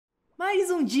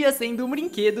Mais um dia sendo um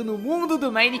brinquedo no mundo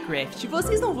do Minecraft.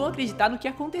 Vocês não vão acreditar no que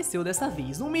aconteceu dessa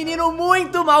vez. Um menino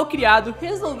muito mal criado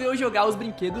resolveu jogar os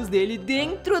brinquedos dele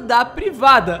dentro da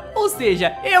privada. Ou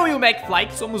seja, eu e o McFly,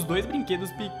 que somos dois brinquedos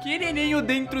pequenininhos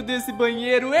dentro desse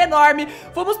banheiro enorme,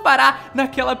 fomos parar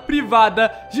naquela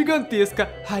privada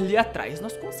gigantesca ali atrás.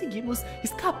 Nós conseguimos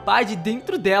escapar de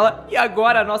dentro dela e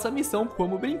agora a nossa missão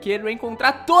como brinquedo é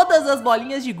encontrar todas as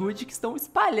bolinhas de gude que estão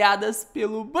espalhadas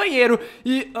pelo banheiro.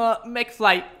 E,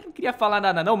 McFly, não queria falar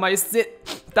nada não, mas você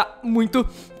tá muito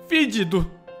fedido.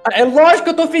 É lógico que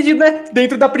eu tô fedido, né?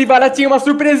 Dentro da privada tinha uma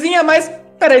surpresinha, mas...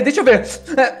 Peraí, deixa eu ver.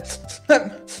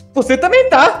 Você também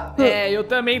tá. Eu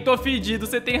também tô fedido,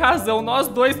 você tem razão. Nós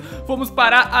dois fomos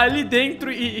parar ali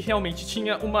dentro e realmente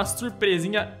tinha uma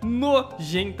surpresinha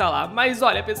nojenta lá. Mas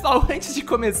olha, pessoal, antes de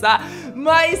começar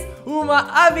mais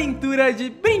uma aventura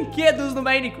de brinquedos no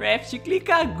Minecraft,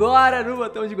 clica agora no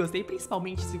botão de gostei,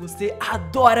 principalmente se você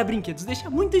adora brinquedos.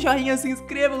 Deixa muito joinha, se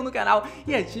inscrevam no canal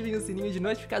e ativem o sininho de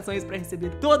notificações para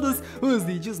receber todos os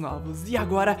vídeos novos. E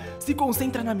agora se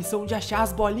concentra na missão de achar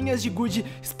as bolinhas de gude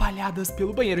espalhadas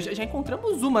pelo banheiro. Já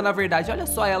encontramos uma, na verdade, olha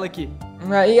só ela aqui.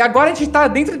 E agora a gente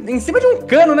tá em cima de um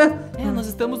cano, né? Nós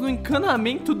estamos no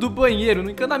encanamento do banheiro, no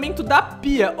encanamento da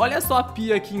pia. Olha só a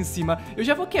pia aqui em cima. Eu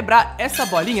já vou quebrar essa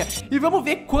bolinha e vamos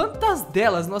ver quantas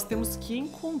delas nós temos que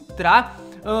encontrar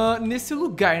nesse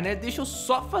lugar, né? Deixa eu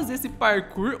só fazer esse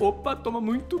parkour. Opa, toma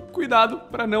muito cuidado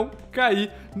pra não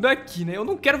cair daqui, né? Eu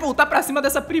não quero voltar pra cima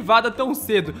dessa privada tão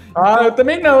cedo. Então, eu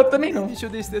também não. Deixa eu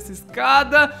descer essa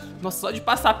escada. Nossa, só de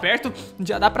passar perto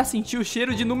já dá pra sentir o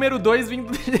cheiro de número 2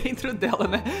 vindo dentro dela,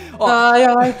 né? Ó. Ai,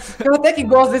 eu até que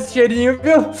gosto desse cheirinho,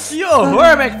 viu? Que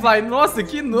horror, McFly. Nossa,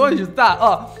 que nojo, tá?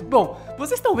 Ó, bom,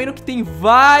 vocês estão vendo que tem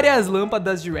várias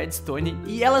lâmpadas de redstone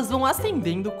e elas vão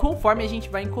acendendo conforme a gente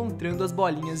vai encontrando as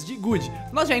bolinhas de gude.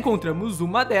 Nós já encontramos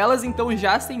uma delas, então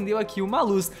já acendeu aqui uma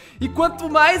luz. E quanto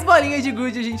mais bolinhas de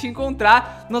gude a gente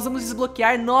encontrar, nós vamos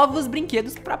desbloquear novos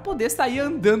brinquedos pra poder sair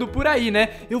andando por aí, né?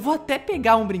 Eu vou até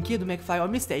pegar um brinquedo, McFly, ó,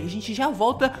 me segue. A gente já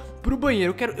volta pro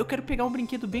banheiro. Eu quero pegar um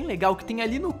brinquedo bem legal que tem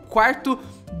ali no quarto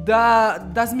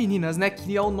das meninas, né?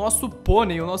 Que é o nosso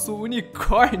pônei, o nosso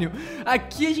unicórnio.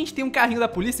 Aqui a gente tem um carrinho da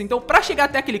polícia, então pra chegar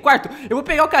até aquele quarto, eu vou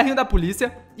pegar o carrinho da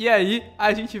polícia e aí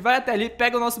a gente vai até ali,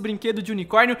 pega o nosso brinquedo de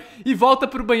unicórnio e volta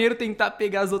pro banheiro tentar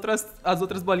pegar as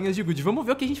outras bolinhas de gude. Vamos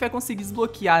ver o que a gente vai conseguir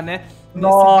desbloquear, né?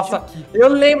 Nossa, eu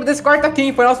lembro desse quarto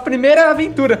aqui, foi a nossa primeira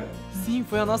aventura. Sim,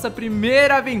 foi a nossa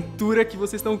primeira aventura que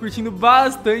vocês estão curtindo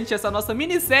bastante, essa nossa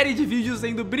minissérie de vídeos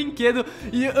sendo brinquedo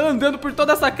e andando por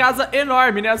toda essa casa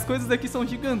enorme, né? As coisas aqui são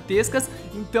gigantescas,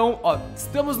 então, ó,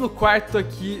 estamos no quarto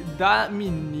aqui da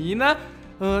menina.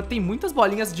 Tem muitas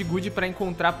bolinhas de gude pra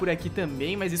encontrar por aqui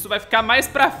também, mas isso vai ficar mais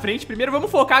pra frente. Primeiro vamos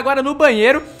focar agora no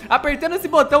banheiro. Apertando esse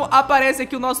botão, aparece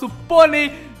aqui o nosso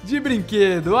pônei de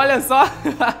brinquedo, olha só.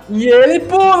 E ele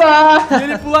pula! E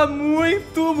ele pula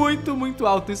muito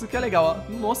alto, isso que é legal,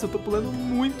 ó. Nossa, eu tô pulando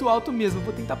muito alto mesmo.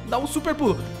 Vou tentar dar um super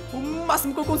pulo, o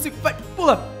máximo que eu consigo. Vai,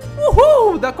 pula!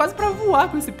 Uhul! Dá quase pra voar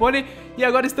com esse pônei. E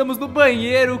agora estamos no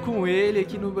banheiro com ele.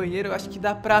 Aqui no banheiro eu acho que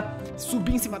dá pra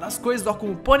subir em cima das coisas, ó,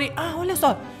 com o pônei. Ah, olha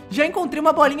só, já encontrei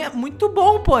uma bolinha. Muito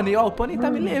bom, pônei, ó. O pônei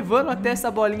tá me levando até essa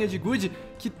bolinha de gude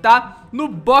que tá no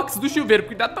box do chuveiro.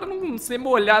 Cuidado pra não ser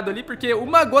molhado ali, porque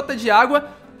uma gota de água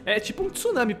é tipo um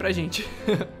tsunami pra gente.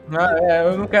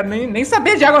 Eu não quero nem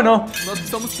saber de água, não. Nós que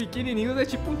somos pequenininhos, é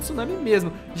tipo um tsunami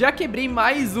mesmo. Já quebrei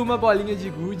mais uma bolinha de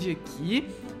gude aqui.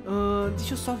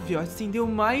 Deixa eu só ver, ó, acendeu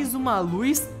mais uma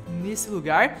luz nesse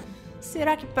lugar.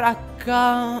 Será que pra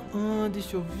cá?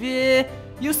 Deixa eu ver.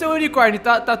 E o seu unicórnio,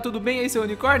 tá tudo bem aí, seu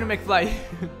unicórnio, McFly?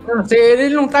 Eu não sei,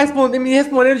 ele não tá me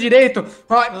respondendo direito.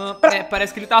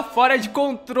 Parece que ele tá fora de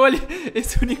controle,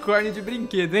 esse unicórnio de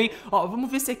brinquedo, hein? Ó, vamos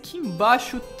ver se aqui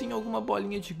embaixo tem alguma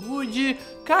bolinha de gude.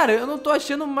 Cara, eu não tô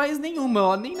achando mais nenhuma,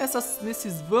 ó, nem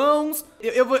nesses vãos.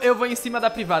 Eu vou em cima da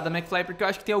privada, McFly, porque eu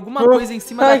acho que tem alguma coisa em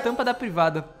cima da tampa da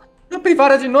privada. Na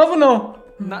privada de novo, não?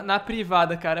 Na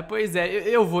privada, cara, pois é,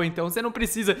 eu vou então, você não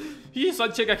precisa. Ih, só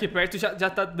de chegar aqui perto já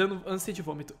tá dando ânsia de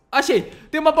vômito. Achei,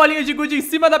 tem uma bolinha de gude em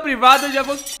cima da privada, já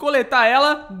vou coletar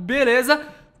ela, beleza.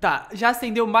 Tá, já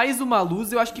acendeu mais uma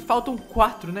luz, eu acho que faltam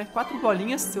 4, né? 4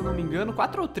 bolinhas, se eu não me engano,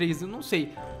 4 ou 3, eu não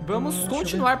sei. Vamos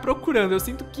continuar procurando, eu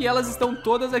sinto que elas estão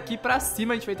todas aqui pra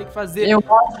cima, a gente vai ter que fazer... Eu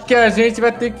acho que a gente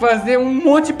vai ter que fazer um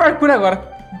monte de parkour agora.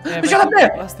 Deixa eu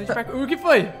ver! Bastante parkour. O que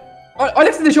foi? Olha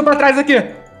o que você deixou pra trás aqui.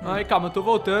 Ai, calma, tô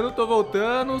voltando,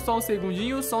 só um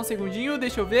segundinho,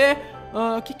 deixa eu ver.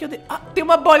 O que eu dei? Ah, tem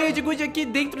uma bolinha de gude aqui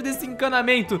dentro desse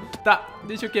encanamento. Tá,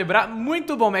 deixa eu quebrar.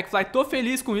 Muito bom, McFly, tô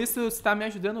feliz com isso. Você tá me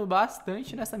ajudando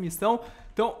bastante nessa missão.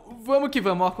 Então, vamos que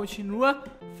vamos, ó, continua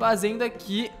fazendo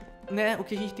aqui né, o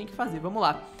que a gente tem que fazer. Vamos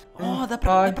lá. Ó, dá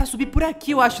pra subir por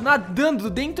aqui, eu acho, nadando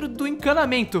dentro do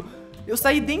encanamento. Eu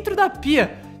saí dentro da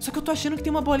pia, só que eu tô achando que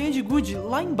tem uma bolinha de gude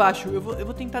lá embaixo. Eu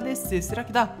vou tentar descer, será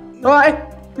que dá? Ai,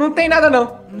 não tem nada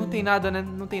não. Não tem nada, né?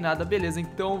 Não tem nada, beleza.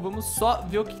 Então vamos só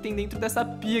ver o que tem dentro dessa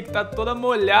pia que tá toda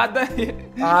molhada.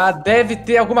 Ah, deve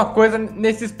ter alguma coisa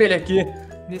nesse espelho aqui.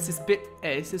 Nesse espelho...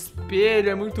 esse espelho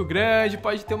é muito grande.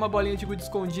 Pode ter uma bolinha de gude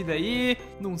escondida aí.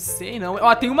 Não sei, não.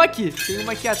 Ó, tem uma aqui. Tem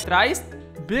uma aqui atrás.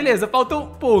 Beleza, faltam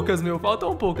poucas, meu.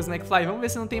 Faltam poucas, McFly. Vamos ver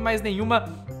se não tem mais nenhuma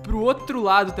pro outro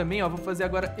lado também, ó. Vou fazer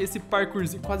agora esse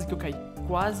parkourzinho. Quase que eu caí.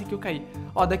 Quase que eu caí.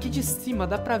 Ó, daqui de cima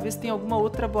dá pra ver se tem alguma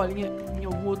outra bolinha em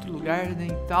algum outro lugar, né,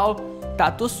 e tal. Tá,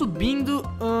 tô subindo.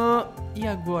 E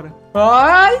agora?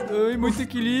 Ai, Muito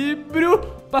equilíbrio.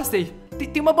 Passei.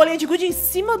 Tem uma bolinha de gude em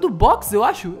cima do box, eu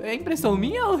acho. É impressão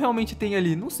minha ou realmente tem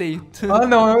ali? Não sei. Ah,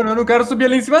 não, eu não quero subir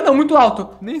ali em cima não, muito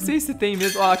alto. Nem sei se tem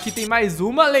mesmo. Ó, aqui tem mais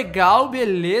uma. Legal,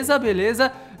 beleza,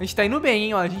 beleza. A gente tá indo bem,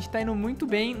 hein, ó. A gente tá indo muito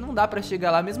bem. Não dá pra chegar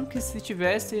lá, mesmo que se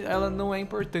tivesse, ela não é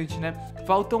importante, né?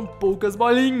 Faltam poucas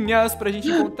bolinhas pra gente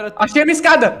encontrar... Achei a minha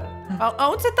escada.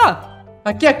 Aonde você tá?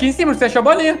 Aqui em cima, você achou a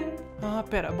bolinha. Ah,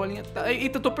 pera, a bolinha tá...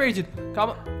 Eita, eu tô perdido.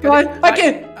 Calma.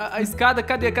 Aqui. A escada,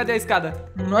 cadê a escada?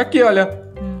 Aqui, olha.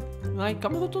 Ai,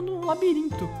 calma, eu tô num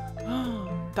labirinto.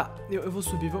 Tá, eu vou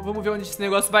subir. Vamos ver onde esse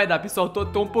negócio vai dar, pessoal.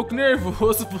 Tô um pouco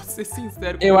nervoso, vou ser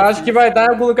sincero. Eu acho que vai dar em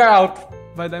algum lugar alto.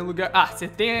 Vai dar em lugar... Ah, você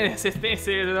tem...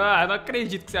 Ah, não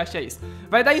acredito que você acha isso.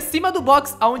 Vai dar em cima do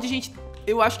box, aonde a gente...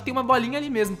 Eu acho que tem uma bolinha ali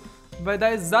mesmo. Vai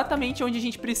dar exatamente onde a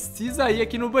gente precisa ir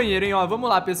aqui no banheiro, hein, ó. Vamos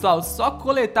lá, pessoal. Só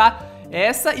coletar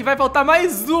essa e vai faltar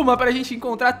mais uma pra gente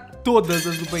encontrar todas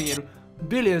as do banheiro.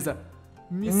 Beleza.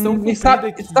 Missão cumprida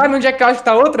aqui. Sabe onde é que eu acho que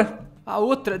tá outra? A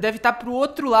outra deve estar pro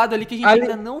outro lado ali que a gente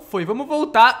ainda não foi. Vamos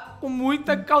voltar com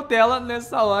muita cautela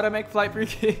nessa hora, McFly,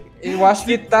 porque... Eu acho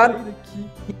que tá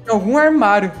em algum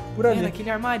armário, por ali. Naquele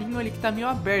armarinho ali que tá meio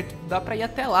aberto. Dá pra ir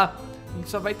até lá. A gente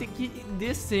só vai ter que ir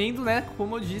descendo, né?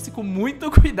 Como eu disse, com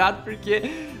muito cuidado,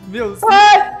 porque... Meu...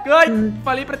 Ai,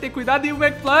 falei pra ter cuidado e o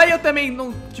McFly eu também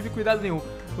não tive cuidado nenhum.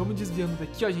 Vamos desviando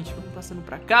daqui, ó, gente. Vamos passando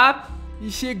pra cá. E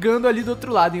chegando ali do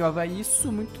outro lado, hein, ó. Vai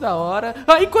isso, muito da hora.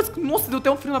 Ai, nossa, deu até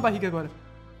um frio na barriga agora.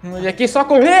 E aqui só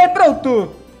correr,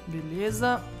 pronto.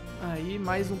 Beleza. Aí,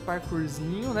 mais um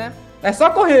parkourzinho, né? É só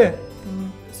correr.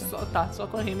 Só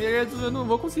correr. Eu não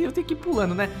vou conseguir, eu tenho que ir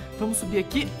pulando, né? Vamos subir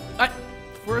aqui. Ai,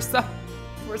 força.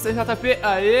 Força, JP.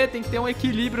 Aê, tem que ter um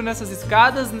equilíbrio nessas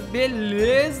escadas.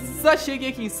 Beleza, cheguei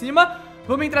aqui em cima.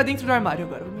 Vamos entrar dentro do armário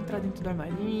agora. Vamos entrar dentro do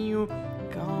armarinho.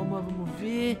 Calma, vamos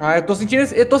ver. Ah, eu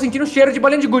tô sentindo cheiro de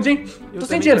bolinha de gude, hein? Tô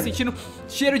sentindo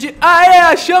cheiro de... Aê,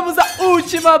 achamos a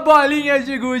última bolinha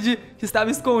de gude que estava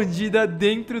escondida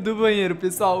dentro do banheiro,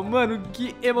 pessoal. Mano,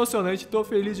 que emocionante. Tô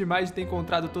feliz demais de ter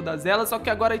encontrado todas elas. Só que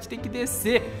agora a gente tem que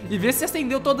descer e ver se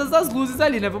acendeu todas as luzes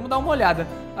ali, né? Vamos dar uma olhada.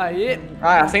 Aê.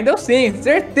 Ah, acendeu sim.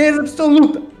 Certeza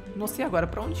absoluta. Não sei agora,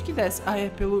 pra onde que desce? Ah, é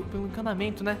pelo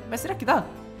encanamento, né? Mas será que dá?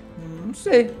 Não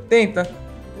sei. Tenta.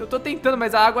 Eu tô tentando,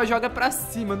 mas a água joga pra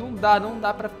cima. Não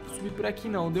dá pra subir por aqui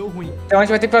não, deu ruim. Então a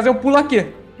gente vai ter que fazer um pulo aqui.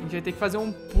 A gente vai ter que fazer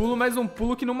um pulo, mas um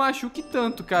pulo que não machuque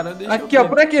tanto, cara. Deixa aqui, ó,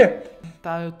 por aqui.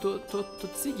 Tá, eu tô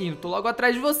te seguindo. Tô logo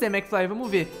atrás de você, McFly, vamos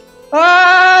ver.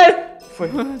 Ai! Foi.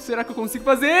 Será que eu consigo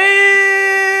fazer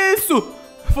isso?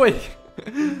 Foi.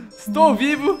 Estou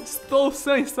vivo, estou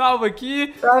sã e salvo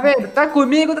aqui. Tá vendo? Tá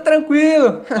comigo, tá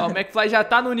tranquilo. Ó, o McFly já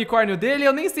tá no unicórnio dele.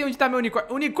 Eu nem sei onde tá meu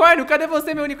unicórnio. Unicórnio, cadê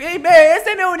você, meu unicórnio? Ei, esse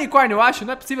é meu unicórnio, eu acho.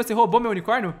 Não é possível, você roubou meu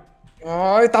unicórnio?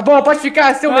 Ai, tá bom, pode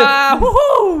ficar, seu mesmo.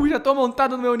 Uhul! Já tô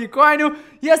montado no meu unicórnio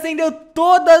e acendeu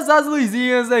todas as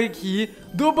luzinhas aqui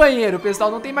do banheiro,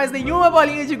 pessoal. Não tem mais nenhuma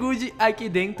bolinha de gude aqui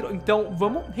dentro. Então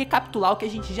vamos recapitular o que a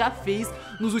gente já fez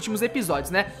nos últimos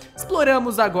episódios, né?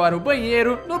 Exploramos agora o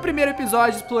banheiro. No primeiro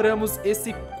episódio exploramos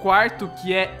esse quarto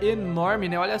que é enorme,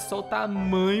 né? Olha só o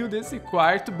tamanho desse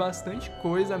quarto, bastante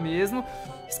coisa mesmo.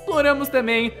 Exploramos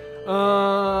também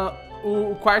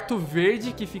o quarto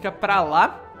verde que fica pra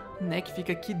lá, né, que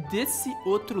fica aqui desse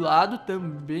outro lado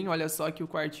também. Olha só aqui o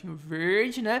quartinho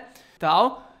verde, né,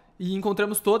 tal. E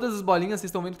encontramos todas as bolinhas, vocês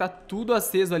estão vendo que tá tudo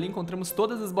aceso ali. Encontramos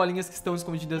todas as bolinhas que estão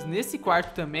escondidas nesse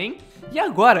quarto também. E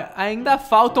agora, ainda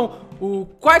faltam o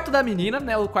quarto da menina,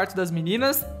 né, o quarto das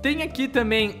meninas. Tem aqui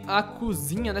também a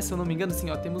cozinha, né, se eu não me engano,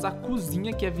 assim, ó. Temos a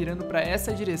cozinha que é virando pra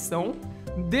essa direção.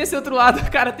 Desse outro lado,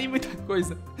 cara, tem muita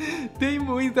coisa. Tem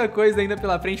muita coisa ainda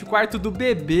pela frente. O quarto do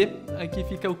bebê. Aqui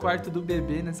fica o quarto do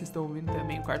bebê, né? Vocês estão vendo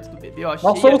também o quarto do bebê, ó.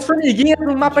 Nós somos formiguinhas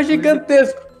num mapa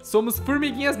gigantesco. somos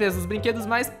formiguinhas mesmo, os brinquedos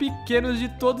mais pequenos de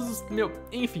todos os...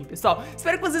 enfim, pessoal,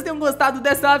 espero que vocês tenham gostado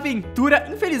dessa aventura.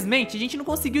 Infelizmente, a gente não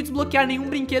conseguiu desbloquear nenhum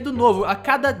brinquedo novo. A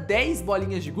cada 10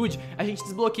 bolinhas de gude, a gente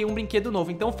desbloqueia um brinquedo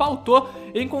novo. Então faltou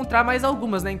encontrar mais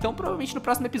algumas, né? Então provavelmente no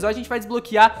próximo episódio a gente vai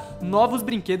desbloquear novos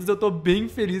brinquedos. Eu tô bem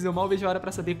feliz, eu mal vejo a hora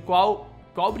pra saber qual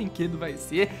brinquedo vai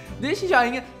ser. Deixe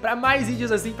joinha pra mais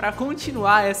vídeos assim, pra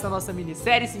continuar essa nossa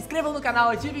minissérie. Se inscrevam no canal,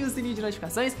 ativem o sininho de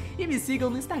notificações e me sigam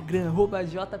no Instagram,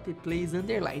 @jpplays_,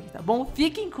 tá bom?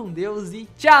 Fiquem com Deus e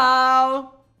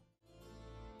tchau!